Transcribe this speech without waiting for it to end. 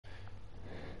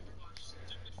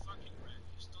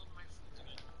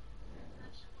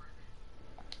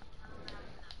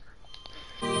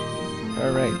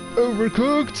Alright,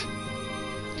 Overcooked!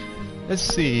 Let's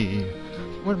see.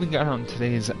 What do we got on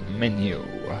today's menu?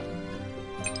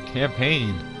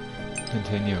 Campaign.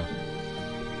 Continue.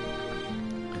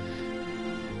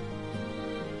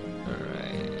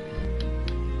 Alright.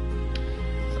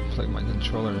 I'll plug my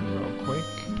controller in real quick.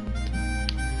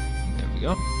 There we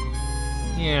go.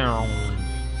 Yeah.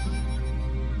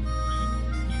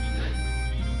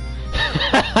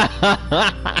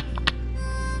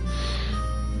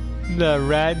 The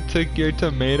rat took your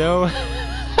tomato?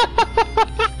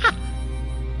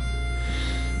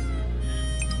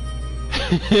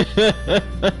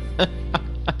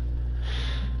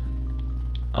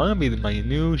 I'm gonna be my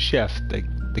new chef,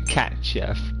 the cat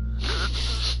chef.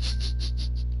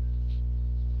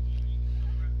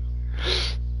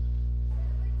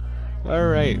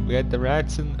 Alright, we got the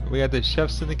rats and we got the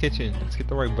chefs in the kitchen. Let's get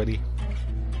to work, buddy.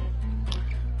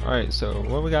 Alright, so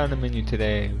what we got on the menu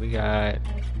today? We got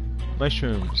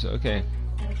mushrooms, okay.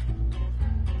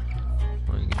 I'm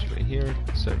gonna get you right here.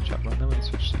 Start chopping on them and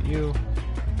switch to you.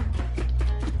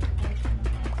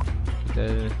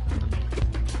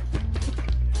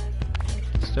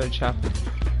 Start chopping.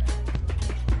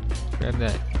 Grab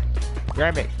that.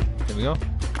 Grab it! There we go.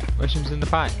 Mushrooms in the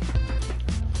pot.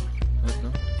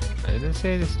 No, I didn't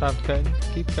say to stop cutting.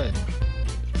 Keep cutting.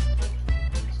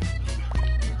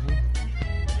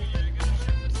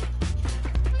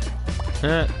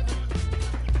 Huh.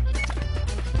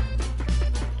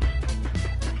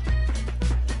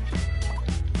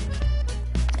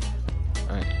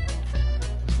 Alright.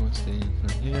 This one's staying from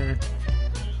here.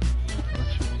 What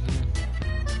should we do?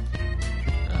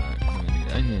 We need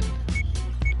onion.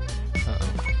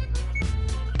 Uh-oh.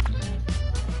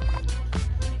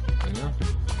 There we go.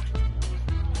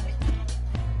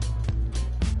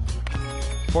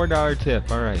 $4 tip.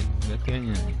 Alright. Got the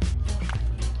onion.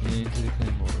 Into the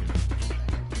cutting board.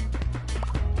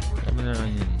 Another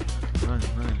onion. Run,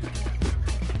 run.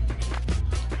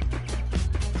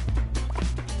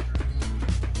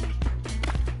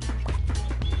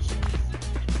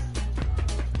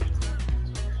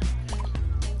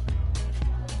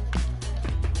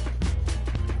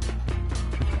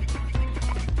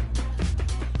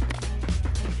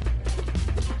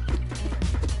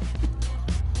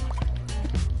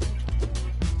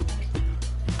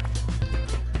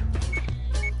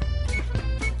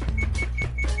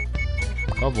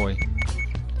 Oh boy.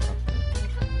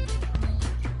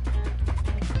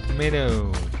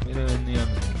 Tomato. Tomato in the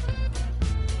oven.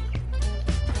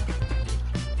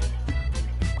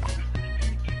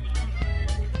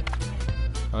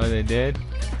 Oh, they did?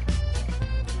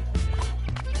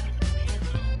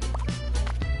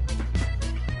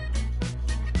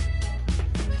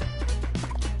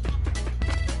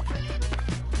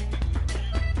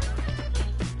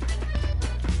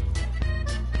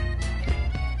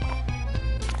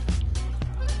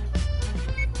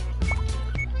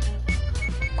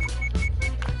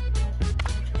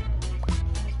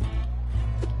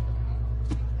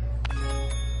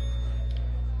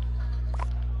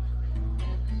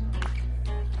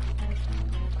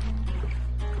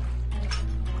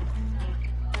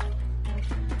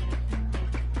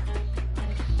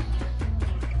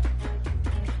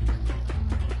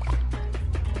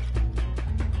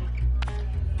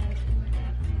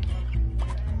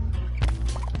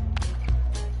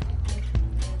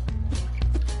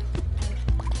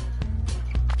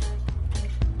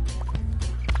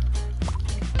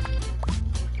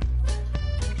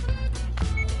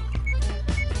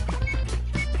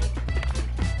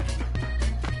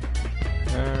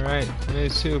 Alright, tomato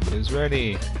soup is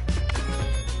ready.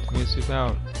 Tomato soup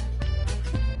out.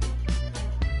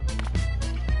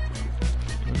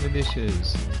 On the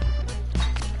dishes.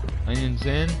 Onions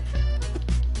in.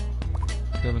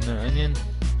 Grab another onion.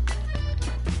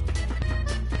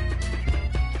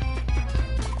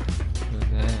 Look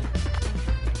at that.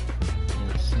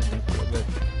 Let's send that for a bit.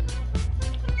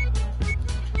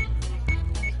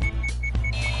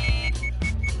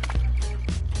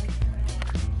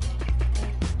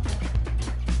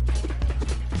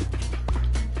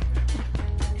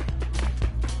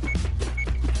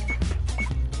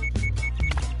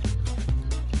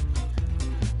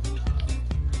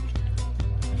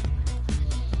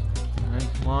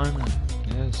 Come on,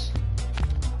 yes.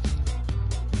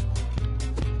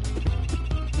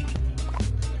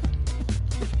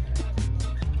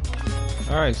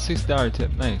 Alright, $6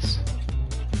 tip, nice.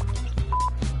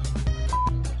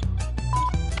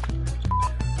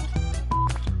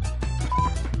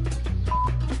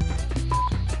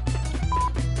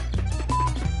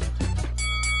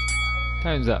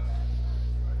 Time's up.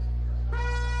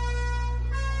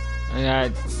 I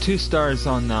got 2 stars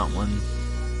on that one.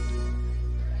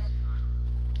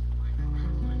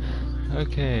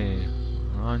 Okay,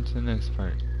 on to the next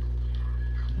part.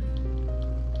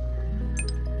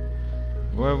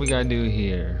 What do we gotta do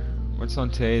here? What's on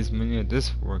today's menu at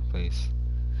this workplace?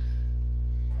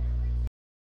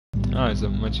 Oh, it's a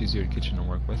much easier kitchen to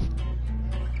work with.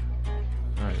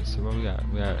 Alright, so what we got?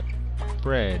 We got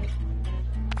bread.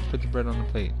 Put the bread on the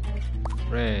plate.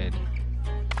 Bread.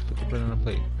 Put the bread on the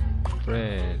plate.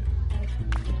 Bread.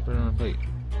 Put the bread on the plate.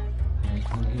 And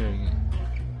come here again.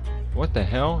 What the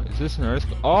hell? Is this an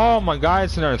earthquake? Oh my god,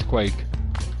 it's an earthquake!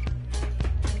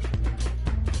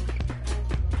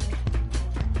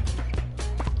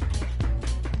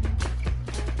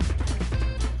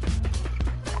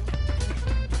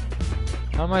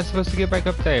 How am I supposed to get back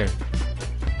up there?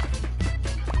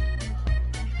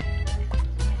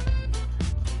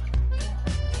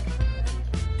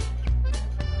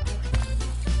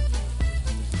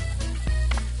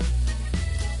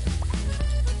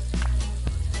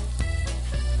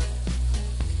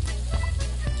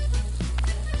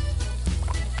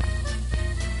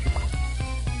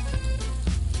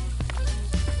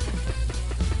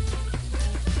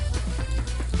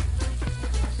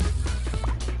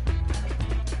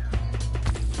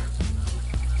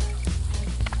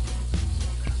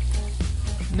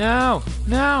 No!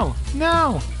 No!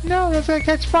 No! No! That's gonna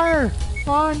catch fire!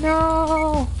 Oh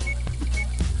no!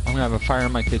 I'm gonna have a fire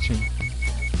in my kitchen.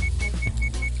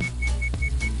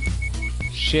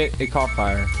 Shit, it caught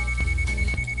fire.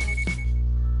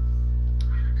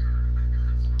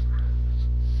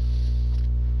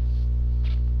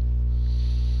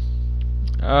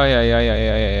 Oh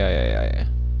yeah.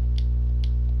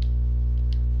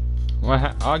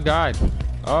 What? Oh god!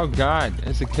 Oh god!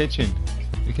 It's a kitchen.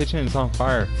 The kitchen is on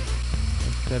fire.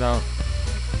 Let's get out.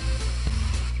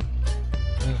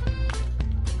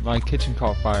 My kitchen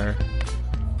caught fire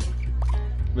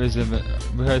because of a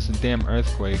damn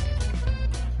earthquake.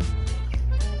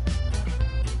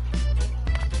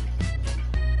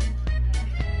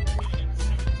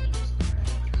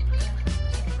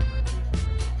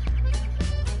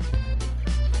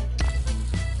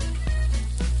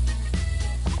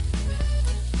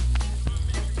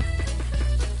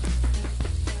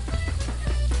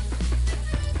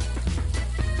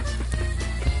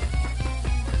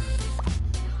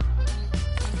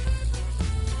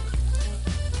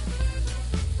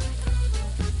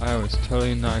 I was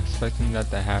totally not expecting that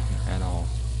to happen at all.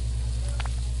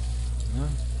 Huh?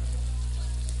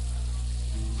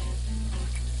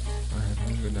 Alright, I'm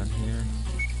gonna go down here.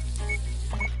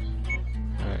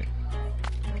 Alright.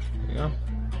 There we go.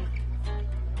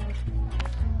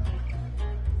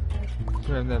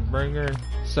 Grab that burger.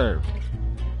 Serve.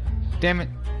 Damn it!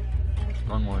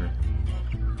 Wrong order.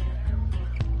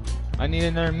 I need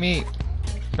another meat.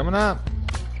 Coming up!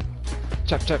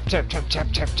 Chop.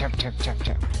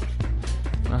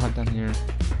 I'll hop down here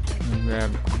and grab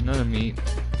another meat.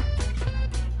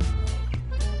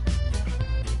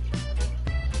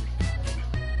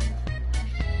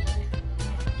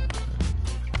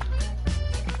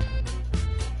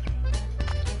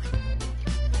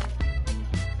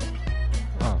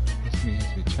 Oh, this meat has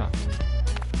to be chopped.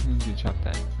 I need to chop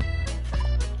that.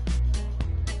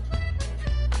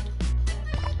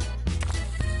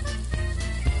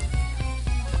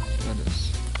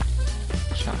 Lettuce.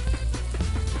 Chop.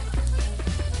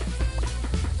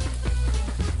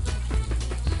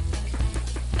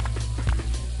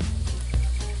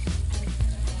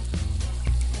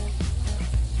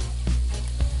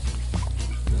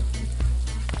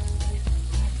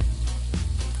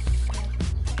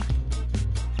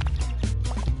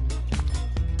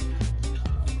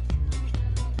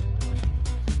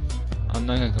 I'm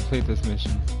not gonna complete this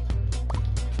mission.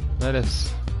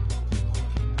 Lettuce.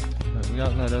 Right, we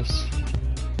got lettuce.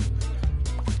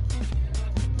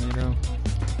 Tomato.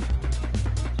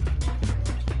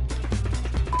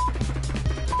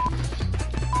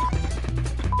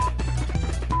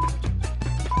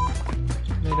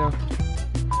 Tomato.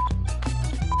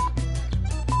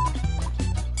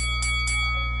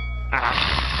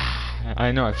 Ah!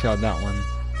 I know I failed that one.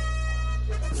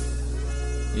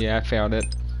 Yeah, I failed it.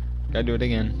 Gotta do it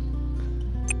again.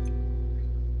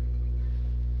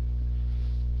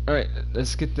 Alright,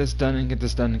 let's get this done and get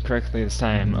this done correctly this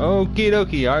time. Okie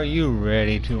dokie, are you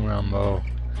ready to rumble?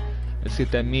 Let's get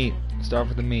that meat. Start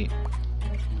with the meat.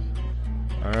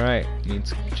 Alright,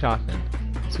 meat's chopping.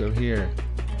 Let's go here.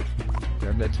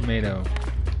 Grab that tomato.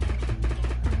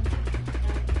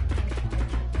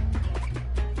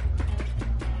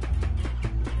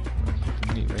 Put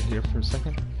the meat right here for a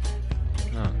second.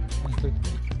 Oh, I took the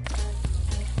meat.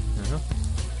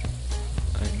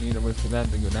 I need to wait for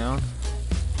that to go down.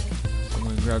 So I'm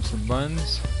going to grab some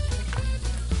buns.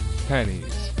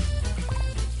 patties.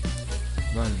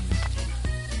 Buns.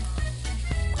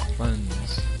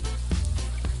 Buns.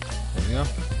 There we go.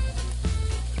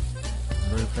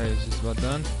 Burger patty is just about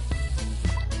done.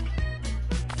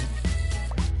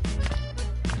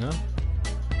 No?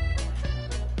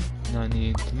 Now I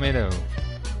need tomato.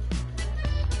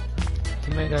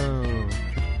 Tomato.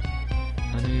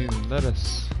 I need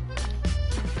lettuce.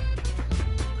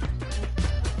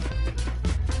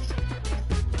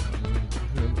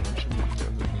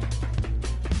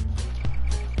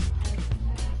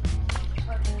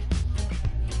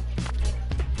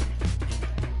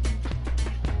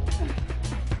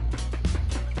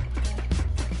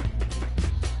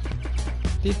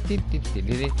 Meat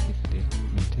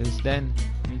is done.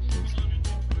 Meat is.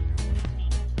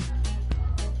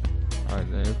 Alright,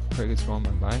 the cricket's going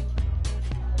bye-bye.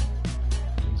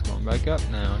 It's going back up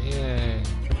now. Yay!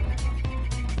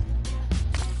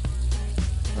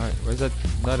 Alright, where's that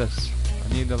lettuce?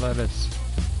 I need the lettuce.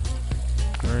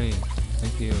 Hurry.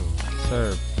 Thank you.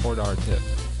 Serve. $4 tip.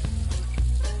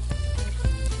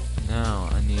 Now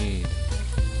I need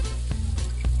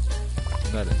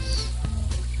lettuce.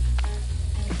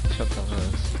 Shut the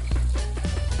lettuce.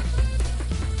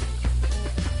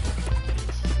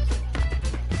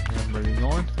 Hamburger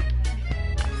going?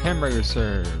 Hamburger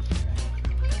served.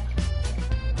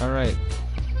 Alright.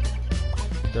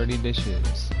 30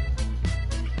 dishes.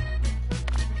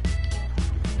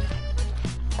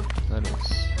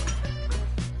 Lettuce.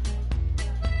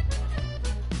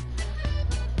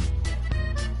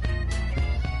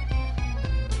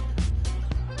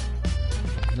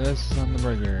 This is on the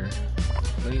burger.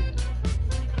 Plate.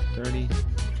 30.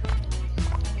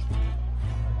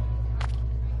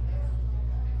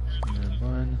 And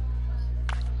bun.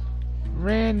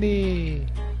 Randy!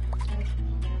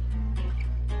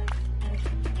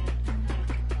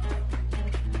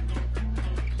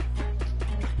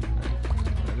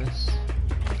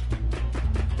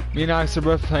 Me and Alex are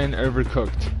both playing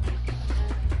Overcooked.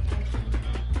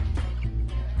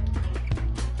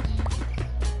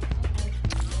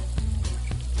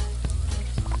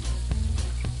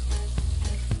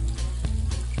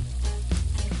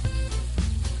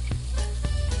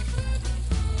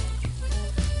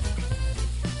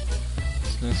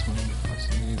 This one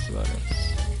also needs lettuce.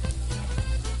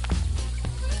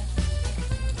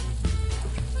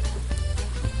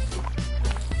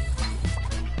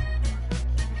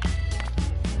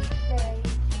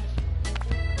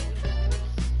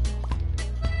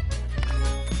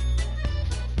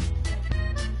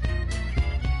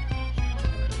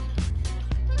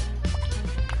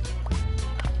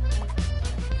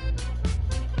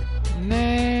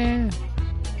 Nah.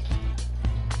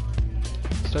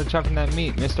 Start chopping that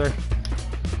meat, mister.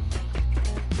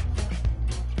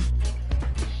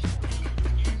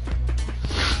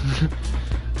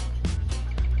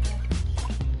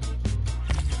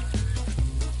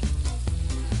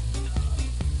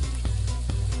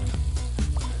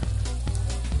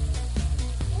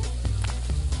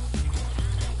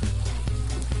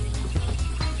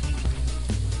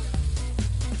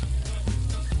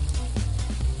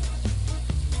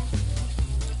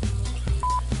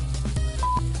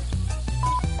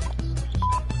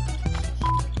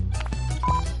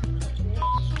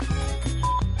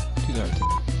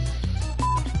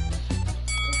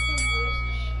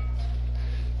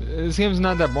 This game's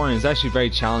not that boring. It's actually very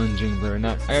challenging, believe it or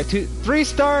not. I got 3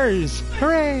 stars!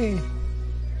 Hooray!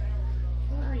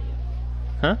 Where are you?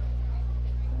 Huh?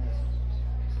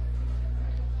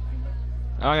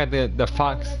 Oh, I got the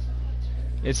fox.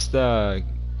 It's the...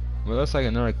 Well, it looks like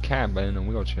another cat, but in a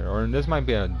wheelchair. Or this might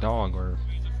be a dog, or...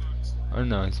 Oh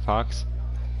no, it's fox.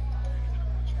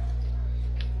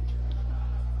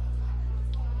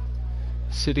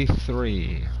 City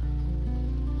 3.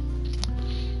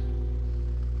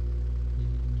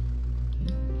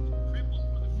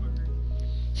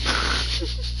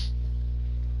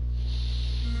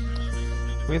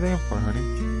 What are you there for, honey?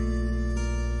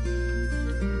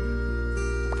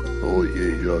 Oh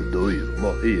yeah, yeah, do you?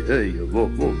 Ma, hey, hey, whoa,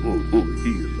 whoa, whoa, whoa,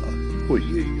 here, oh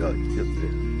yeah, yeah, yeah,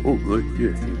 oh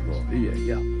yeah, ma, yeah,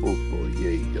 yeah, oh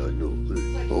yeah, yeah, no,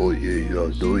 oh yeah, yeah,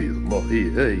 do you? Ma, hey,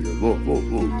 hey, whoa, whoa,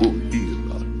 whoa, whoa, here,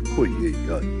 oh yeah,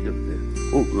 yeah, yeah,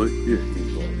 oh yeah,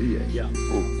 ma, yeah, yeah,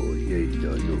 oh yeah,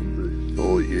 yeah, no,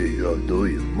 oh yeah, yeah, do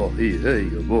you? Ma, hey, hey,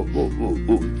 whoa, whoa, whoa,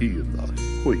 whoa, here,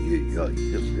 oh yeah, yeah,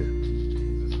 yeah.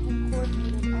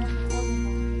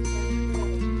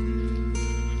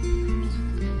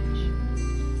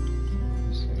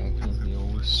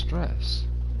 Stress.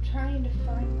 I'm trying to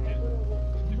find my little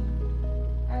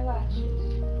eyelashes.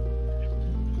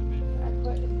 I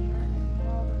put in there, and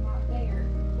now they're not there.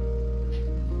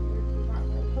 They're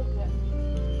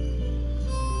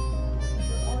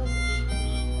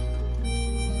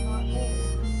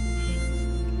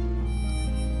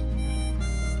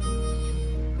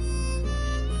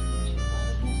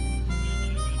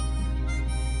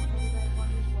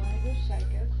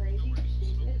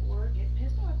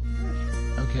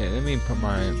Okay, let me put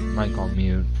my mic on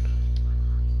mute.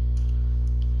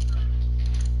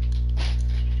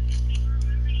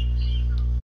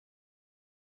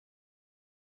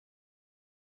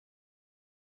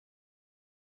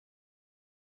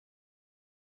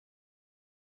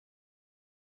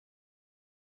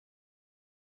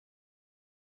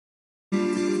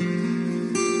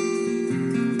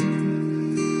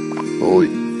 Oi.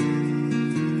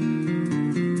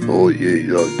 Oh yeah,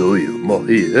 yeah, do you? Ma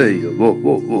hey hey, yeah, oh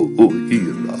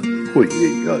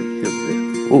yeah, yeah, yeah.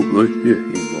 Oh yeah,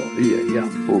 ma yeah, yeah.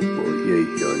 Oh yeah,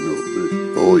 yeah, no.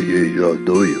 Oh yeah, yeah,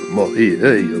 do you? Ma hey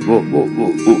hey, yeah,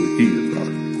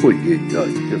 oh yeah, yeah,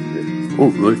 yeah.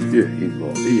 Oh yeah, ma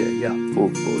yeah, yeah.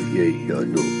 Oh yeah, yeah,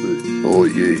 no. Oh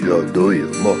yeah, yeah, do you?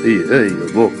 Ma hey hey,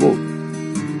 yeah,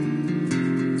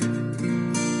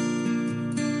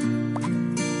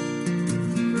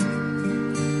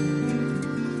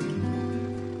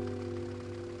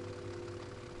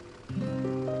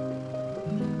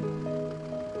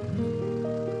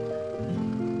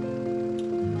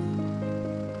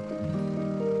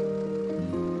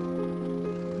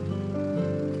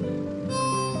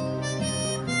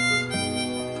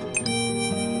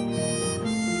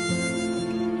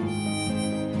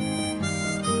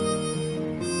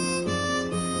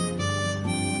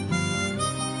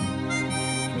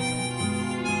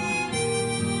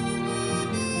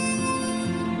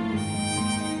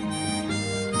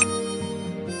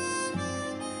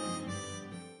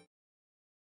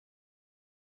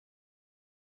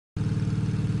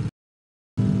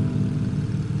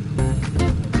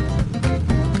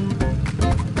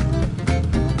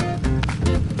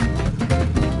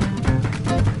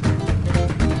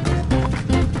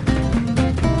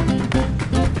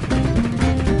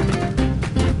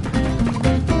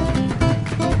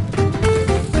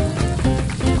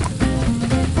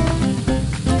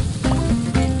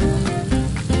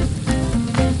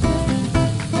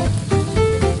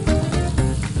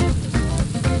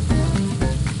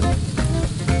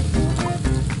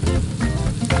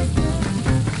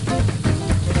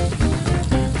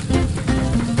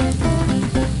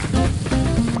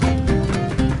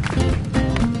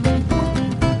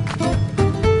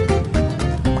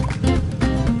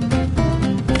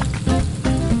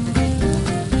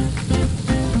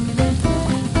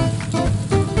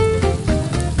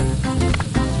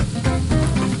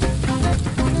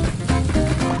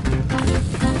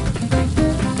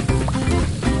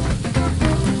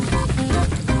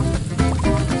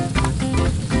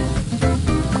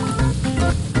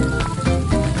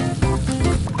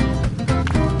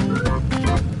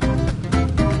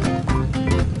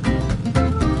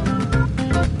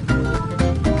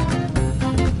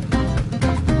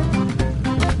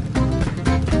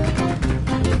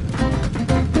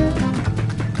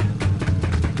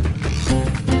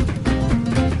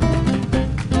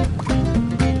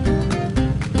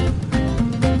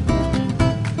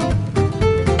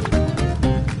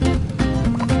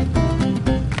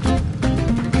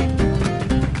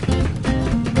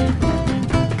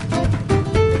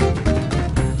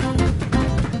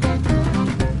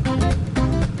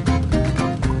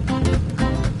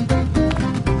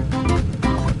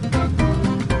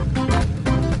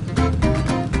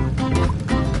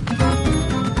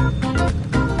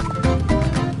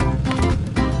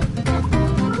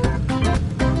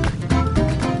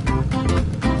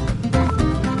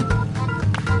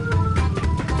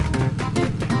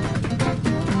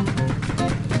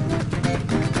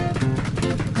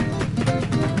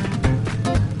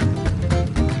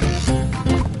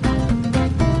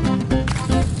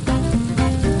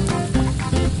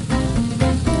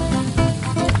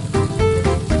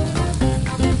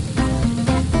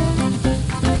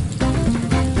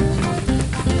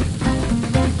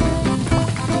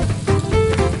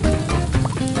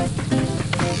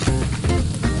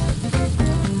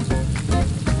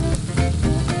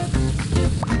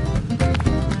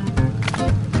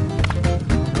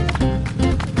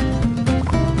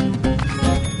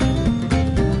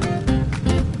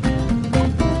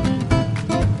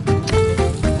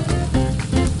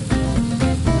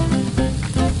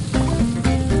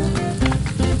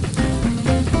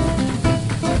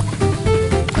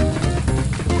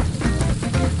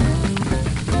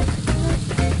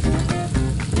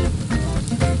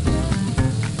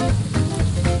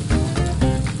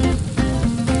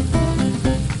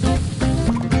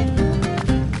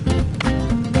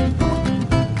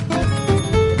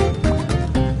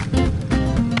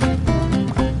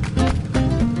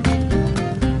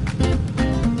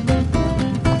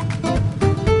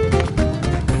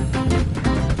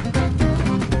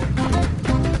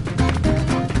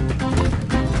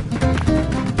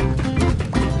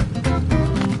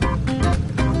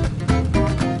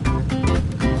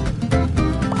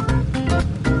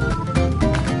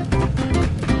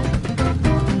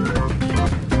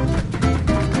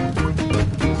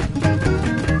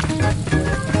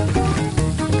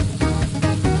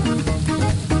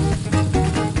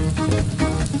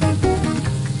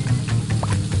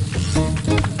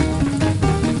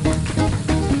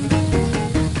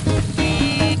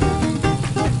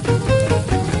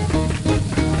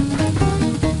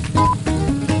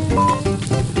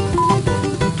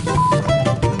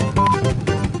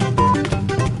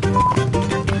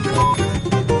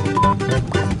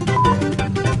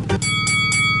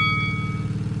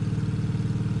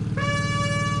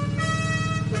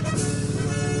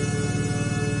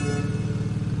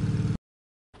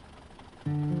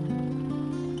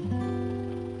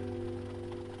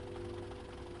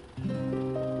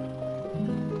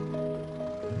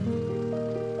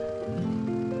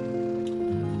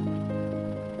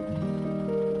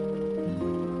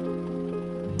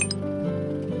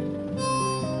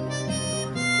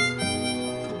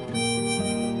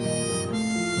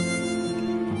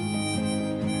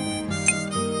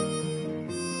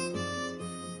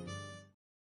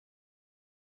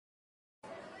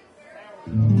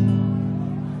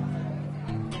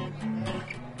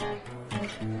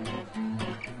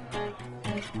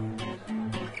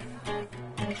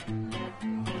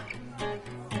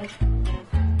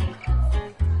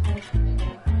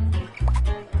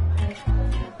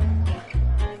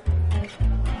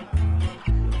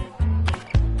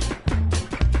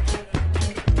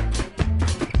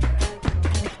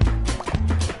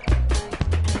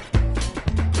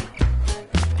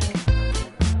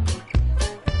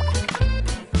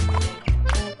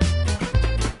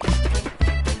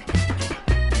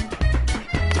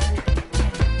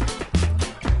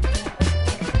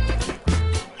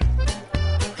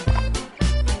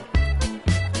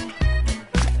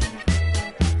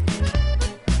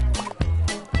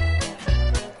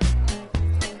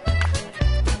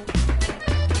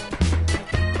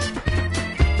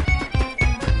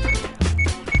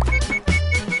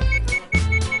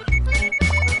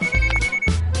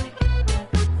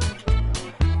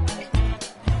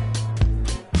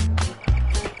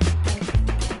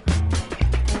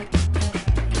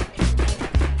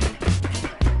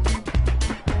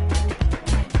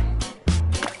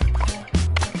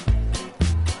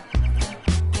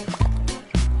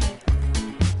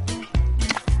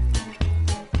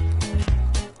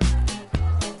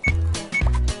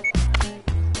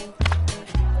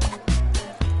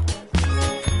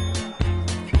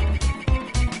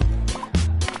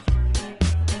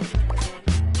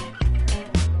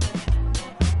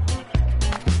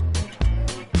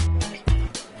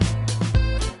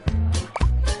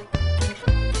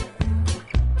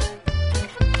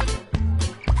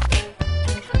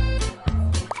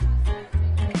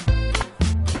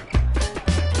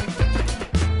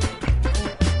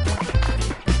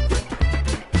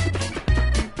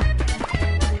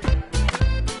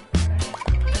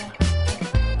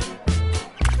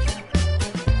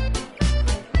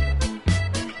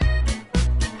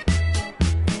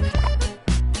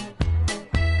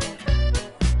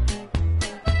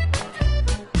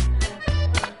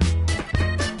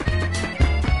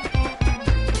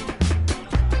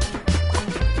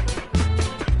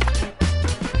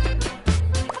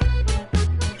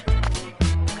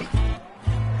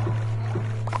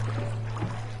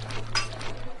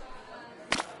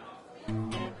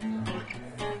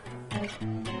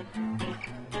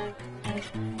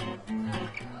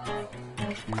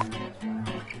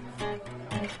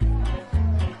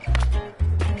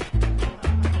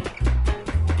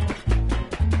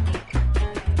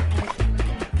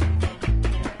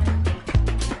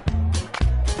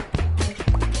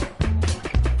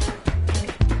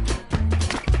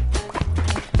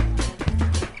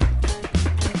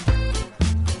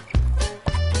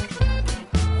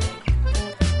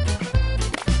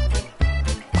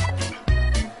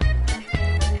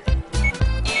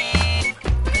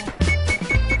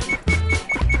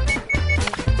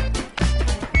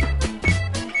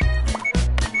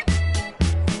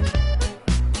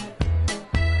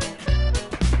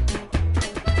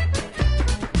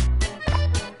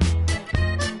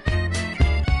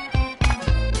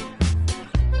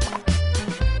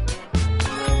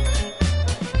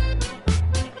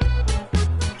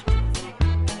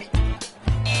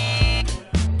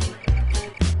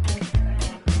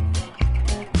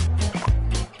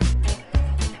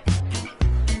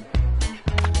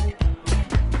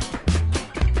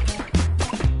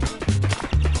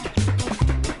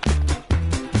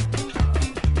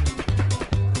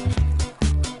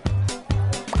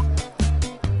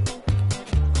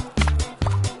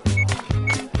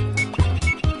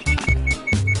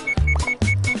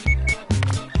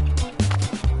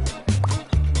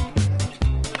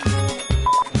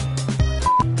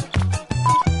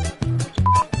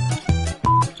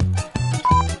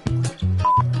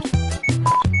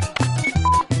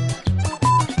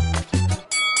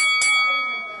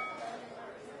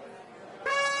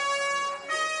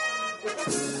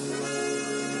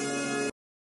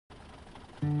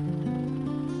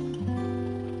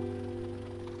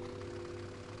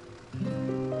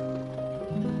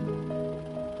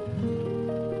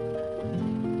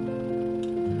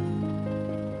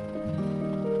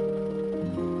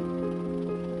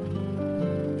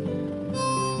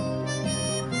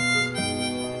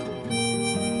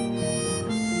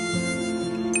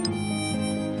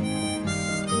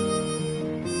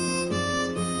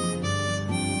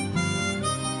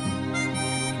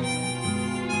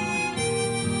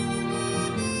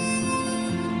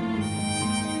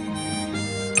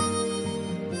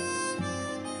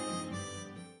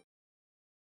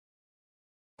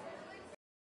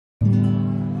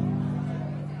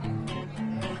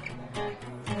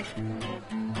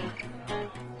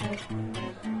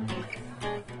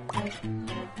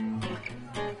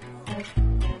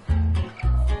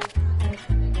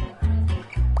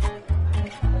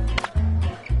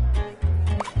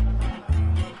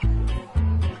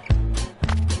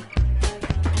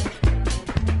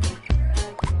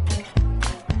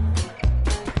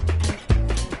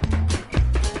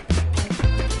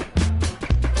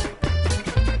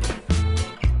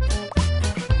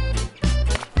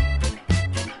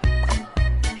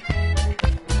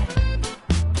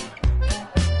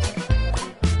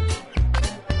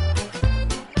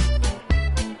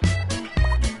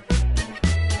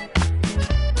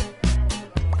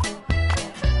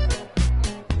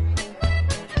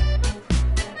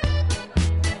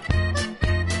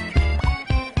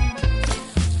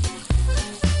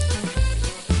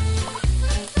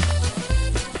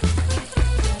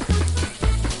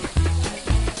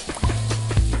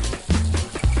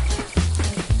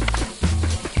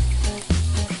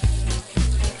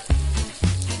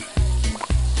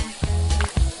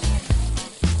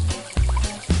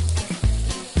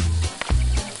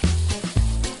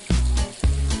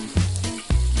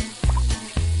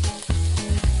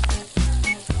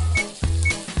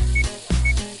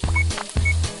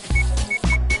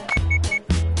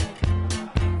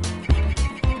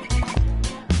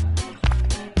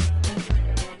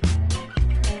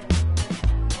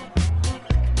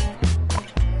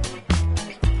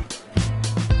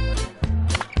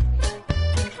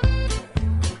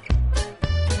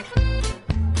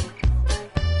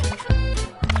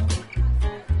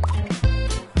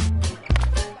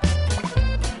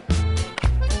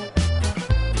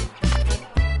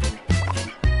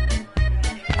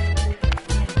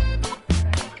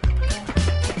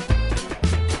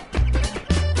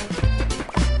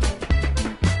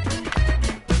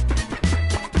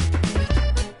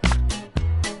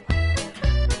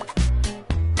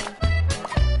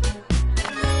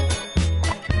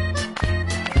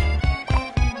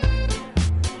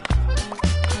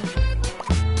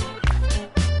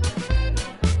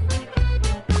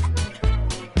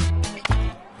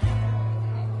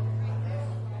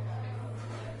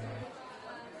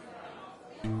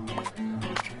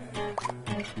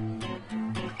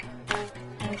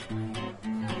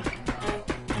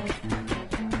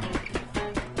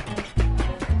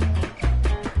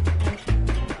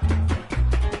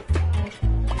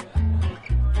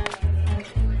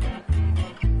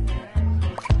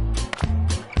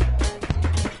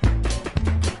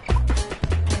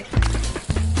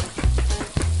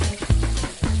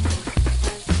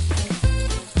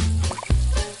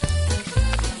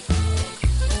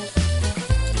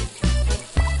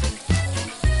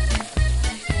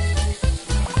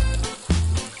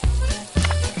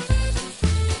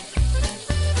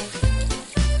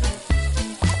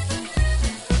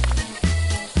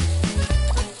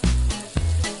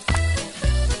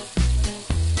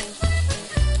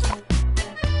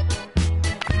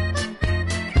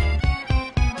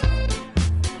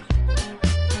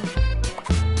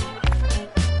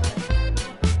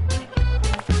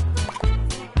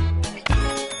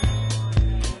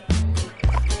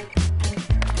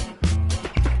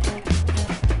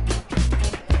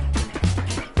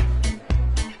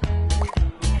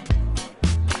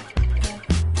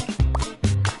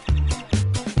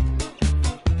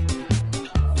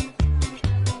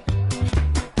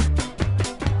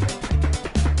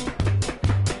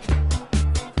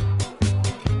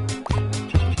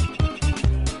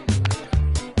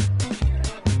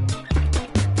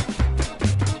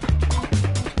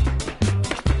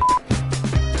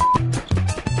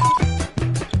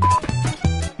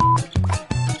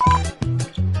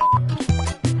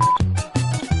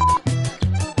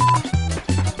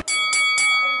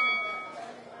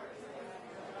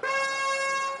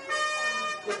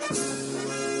 There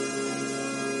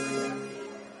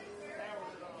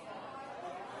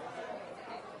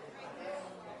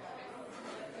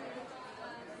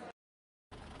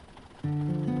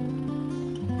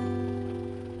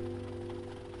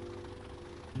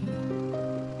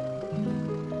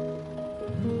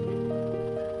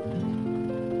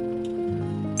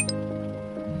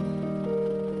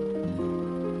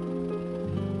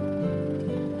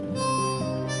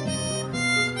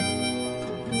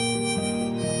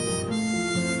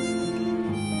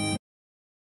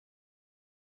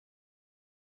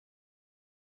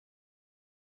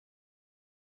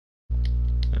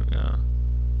we go.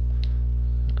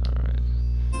 Alright.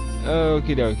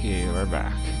 Okie dokie, we're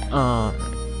back.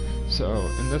 So,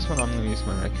 in this one I'm gonna use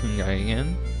my raccoon guy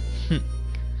again.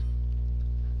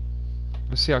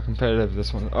 Let's see how competitive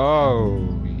this one.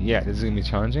 Oh, yeah, this is gonna be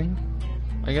challenging,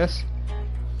 I guess.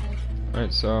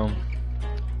 Alright, so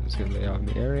let's get lay out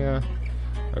the area.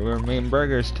 Alright, we're making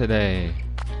burgers today.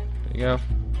 There you go.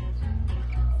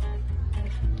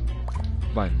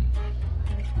 Bun.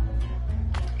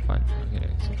 Bun. Okay,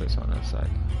 so put this on that side.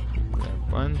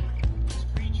 Grab bun.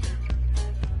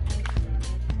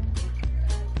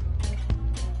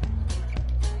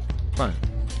 Bun.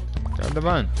 Grab the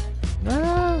bun.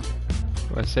 No!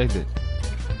 Oh, I saved it.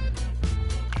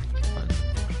 Bun.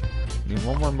 Need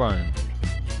one more bun.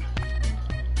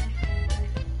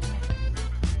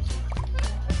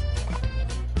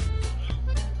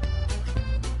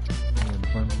 And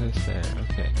bun place there.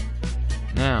 Okay.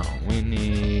 Now we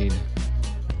need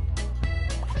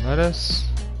lettuce.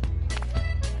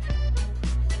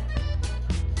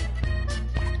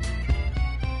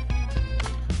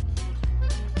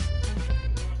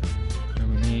 And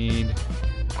we need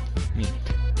meat.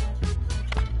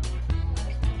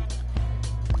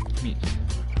 Meat.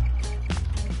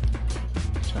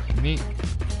 Chop the meat.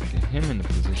 Get him in the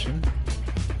position.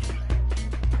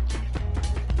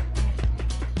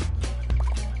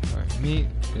 Alright, meat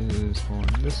is going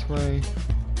this way.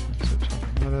 So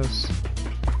chop lettuce.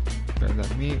 Grab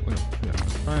that meat, we'll put it on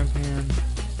the frying pan.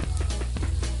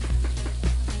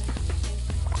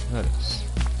 Lettuce.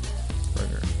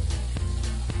 Burger.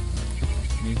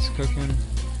 Meat's cooking.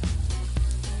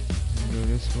 Go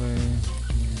this way.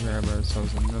 Grab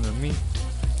ourselves another meat.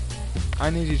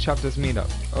 I need you to chop this meat up.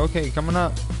 Okay, coming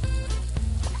up.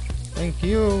 Thank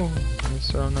you. Let's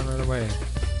throw that right away.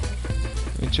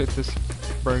 Let me check this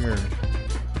burger.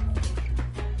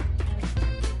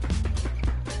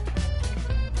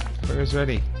 Burger's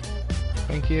ready.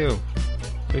 Thank you.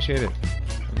 Appreciate it.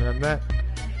 I'll grab that.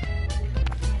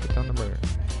 Put down the burger.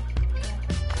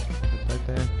 Put that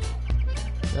there.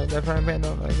 Grab that frying pan.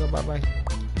 Don't let it go. Bye bye.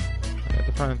 I got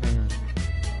the frying pan.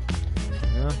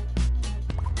 There you go.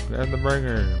 Grab the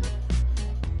burger.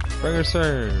 Burger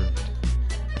served.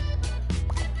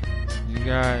 You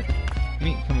got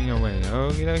meat coming your way.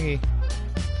 Okie dokie.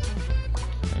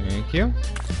 Thank you.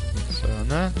 Let's start on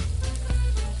that.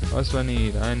 What else do I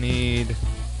need? I need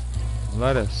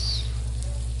lettuce.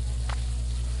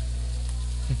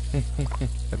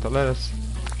 Got the lettuce.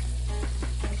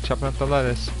 Chopping up the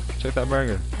lettuce. Check that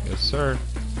burger. Yes, sir.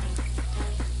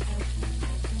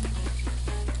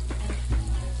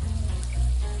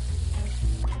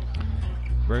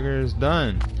 Burger is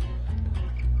done.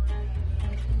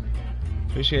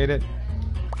 Appreciate it.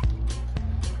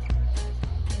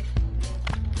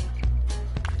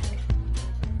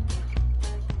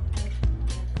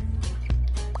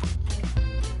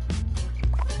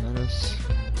 Lettuce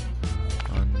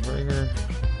on the burger.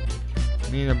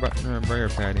 Need a burger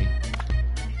patty.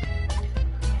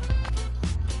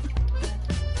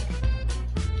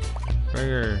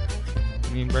 Burger.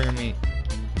 Need burger meat.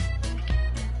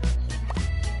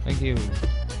 Thank you.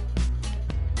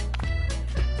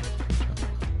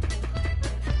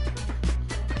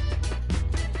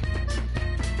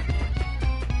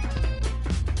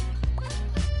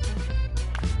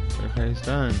 Burger patty's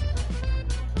done.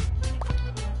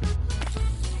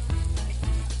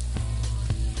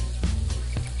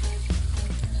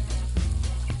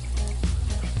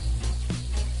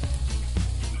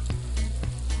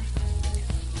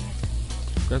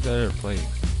 Grab that other plate.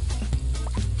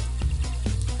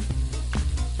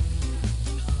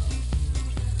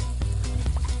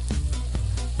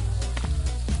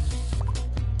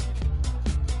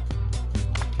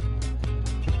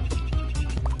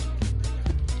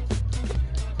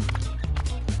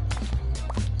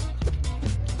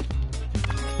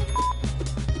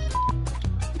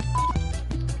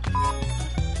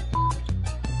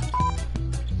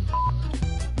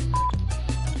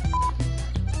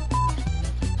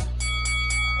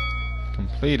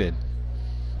 Completed.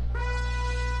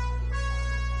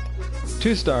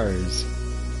 2 stars.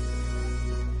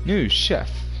 New chef.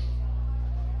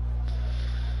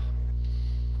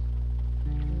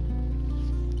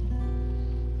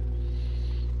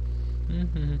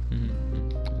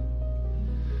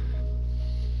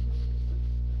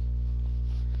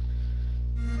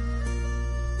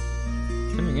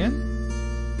 Coming in?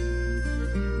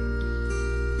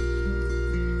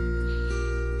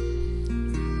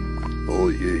 Oh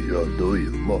yeah, yeah, do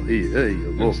you? Ma, hey, hey,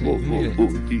 whoa, whoa, whoa, whoa,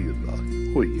 here,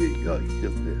 oh yeah, yeah, yeah.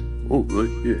 Oh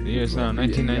yeah. The year is now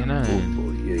 1999.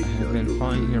 I have been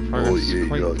following your progress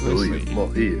quite closely. You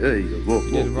did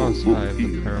well survive the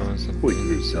perils of the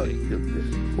inner city.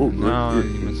 Now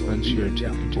you must venture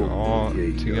into all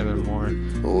together more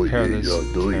perilous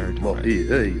territory.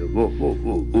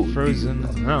 The frozen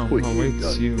realm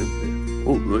awaits you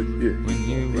when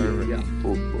you are ready.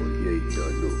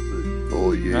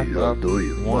 Wrap up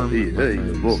warm, my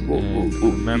friends, and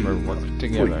remember, work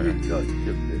together.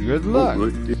 Good luck!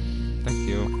 Thank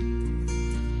you.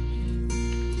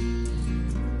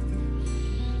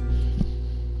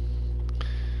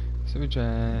 So we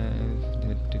drive.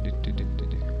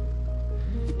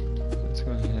 Let's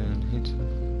go ahead and hit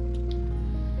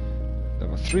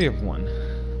level 3 of 1.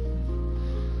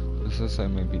 This looks like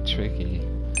it might be tricky.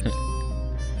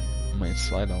 Might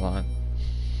slide a lot.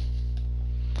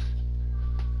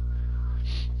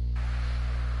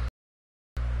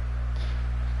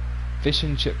 Fish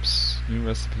and chips, new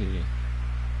recipe.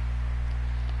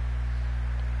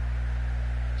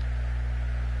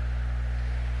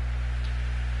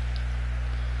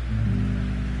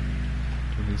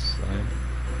 Do we slide?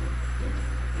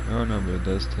 Oh no, but it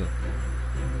does tip.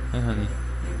 Hi honey.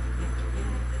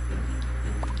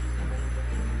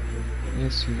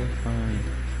 Yes, you look fine.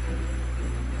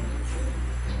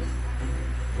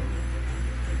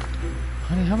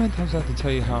 Honey, how many times do I have to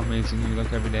tell you how amazing you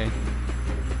look every day?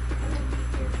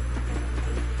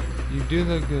 You do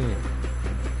look good.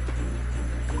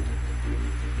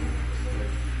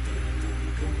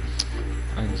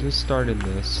 I just started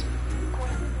this.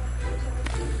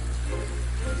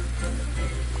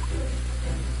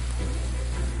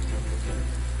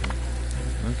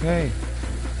 Okay.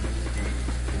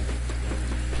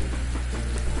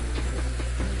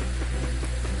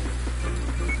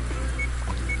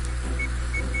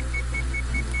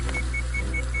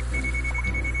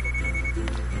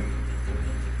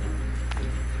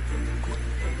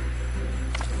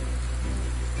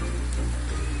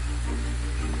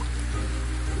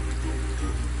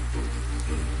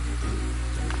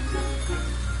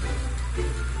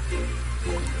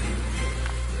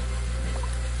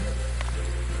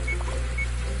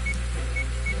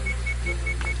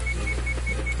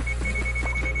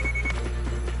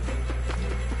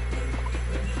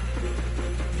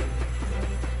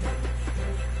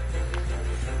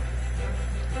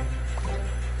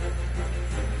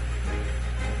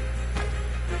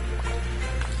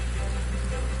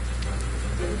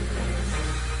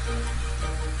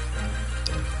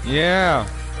 Yeah.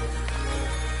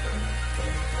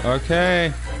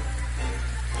 Okay.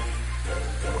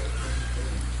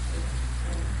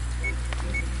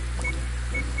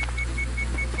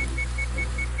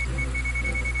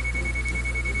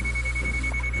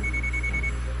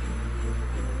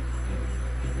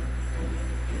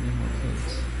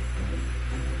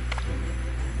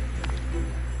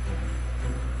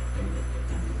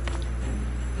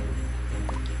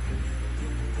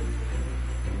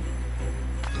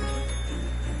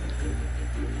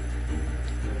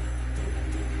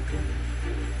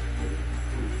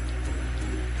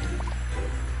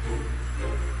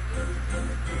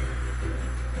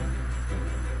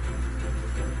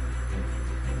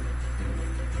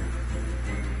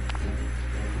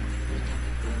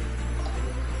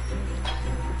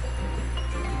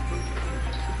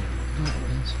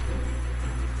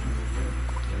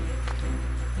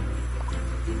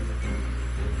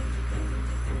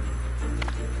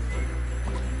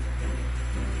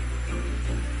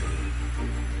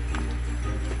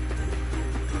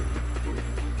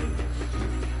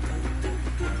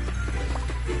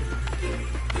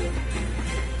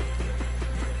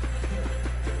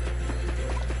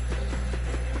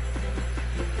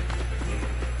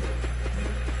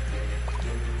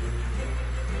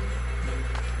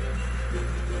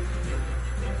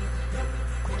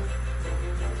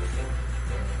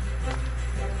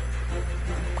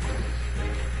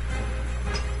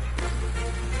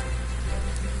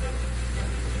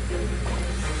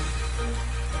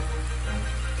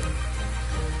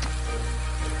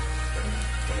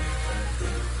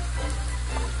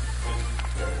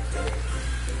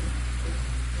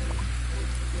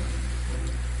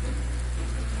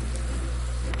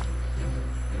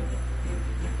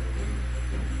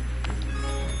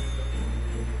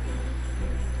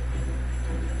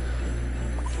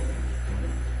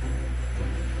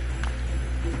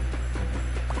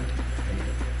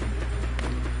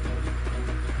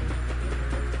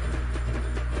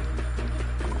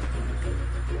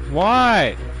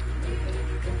 Why?